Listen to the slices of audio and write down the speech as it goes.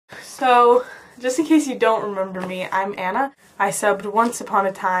So, just in case you don't remember me, I'm Anna. I subbed once upon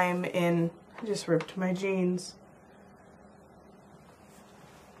a time in... I just ripped my jeans.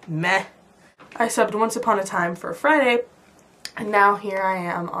 Meh. I subbed once upon a time for a Friday, and now here I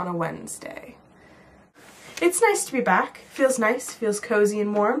am on a Wednesday. It's nice to be back. Feels nice, feels cozy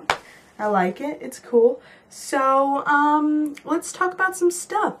and warm. I like it, it's cool. So, let's talk about some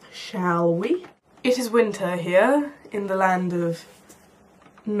stuff, shall we? It is winter here in the land of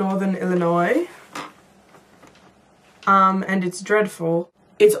Northern Illinois. And it's dreadful.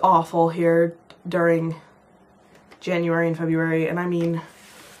 It's awful here during January and February, and I mean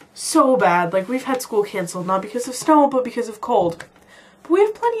so bad. Like, we've had school canceled, not because of snow, but because of cold. But we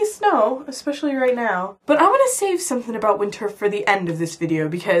have plenty of snow, especially right now. But I'm gonna save something about winter for the end of this video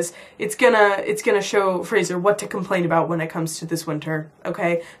because it's gonna show Fraser what to complain about when it comes to this winter,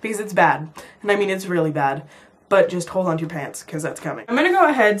 okay? Because it's bad. And I mean, it's really bad. But just hold on to your pants, because that's coming. I'm gonna go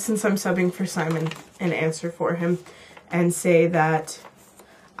ahead, since I'm subbing for Simon, and answer for him, and say that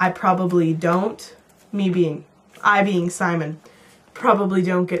I probably don't, I being Simon, probably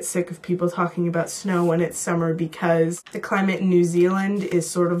don't get sick of people talking about snow when it's summer because the climate in New Zealand is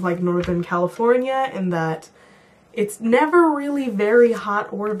sort of like Northern California in that it's never really very hot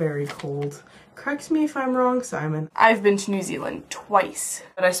or very cold. Correct me if I'm wrong, Simon. I've been to New Zealand twice,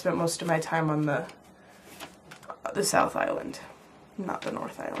 but I spent most of my time on the South Island, not the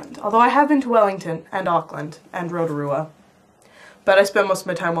North Island. Although I have been to Wellington and Auckland and Rotorua, but I spent most of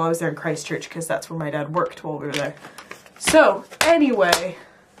my time while I was there in Christchurch because that's where my dad worked while we were there. So, anyway,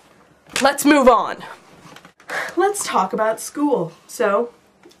 let's move on. Let's talk about school. So,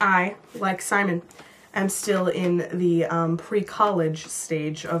 I, like Simon, am still in the pre-college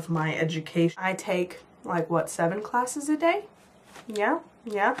stage of my education. I take, like, what, 7 classes a day? Yeah.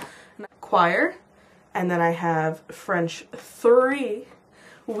 Choir, and then I have French 3.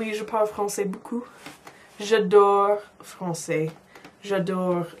 Oui, je parle français beaucoup. J'adore français.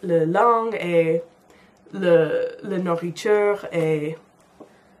 J'adore la langue et le nourriture et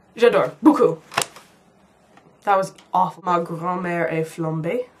j'adore beaucoup. That was awful. Ma grand-mère est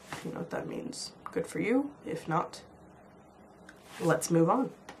flambée. If you know what that means, good for you. If not, let's move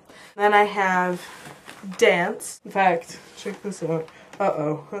on. Then I have dance. In fact, check this out.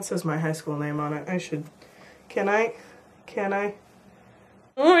 Uh-oh, that says my high school name on it. I should... Can I? I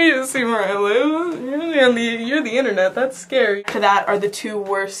want you to see where I live. You're the internet, that's scary. To that are the 2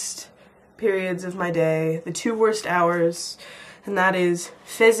 worst periods of my day, the 2 worst hours, and that is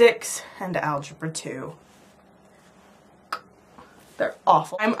physics and algebra 2. They're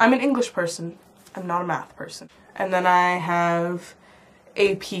awful. I'm an English person, I'm not a math person. And then I have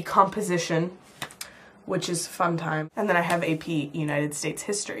AP composition, which is fun time. And then I have AP United States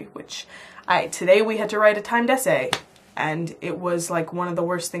history, which today we had to write a timed essay. And it was like one of the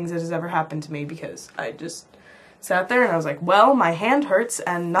worst things that has ever happened to me because I just sat there and I was like, well, my hand hurts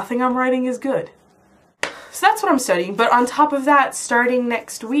and nothing I'm writing is good. So that's what I'm studying, but on top of that, starting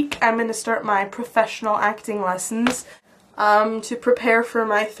next week, I'm going to start my professional acting lessons to prepare for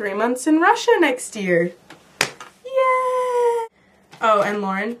my 3 months in Russia next year. Yay! Oh, and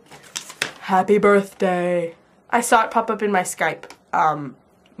Lauren, happy birthday. I saw it pop up in my Skype,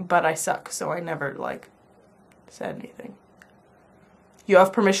 but I suck, so I never, like, said anything. You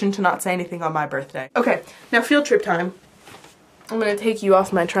have permission to not say anything on my birthday. Okay, now field trip time. I'm gonna take you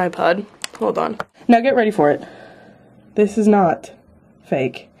off my tripod. Hold on. Now get ready for it. This is not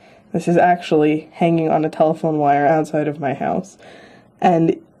fake. This is actually hanging on a telephone wire outside of my house.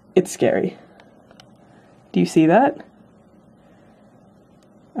 And it's scary. Do you see that?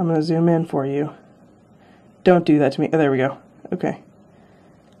 I'm gonna zoom in for you. Don't do that to me. Oh, there we go. Okay.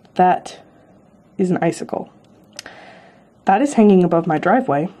 That is an icicle. That is hanging above my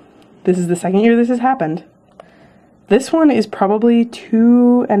driveway. This is the 2nd year this has happened. This one is probably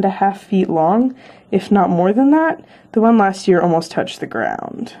 2.5 feet long, if not more than that. The one last year almost touched the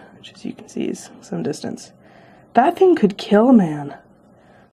ground, which as you can see is some distance. That thing could kill a man.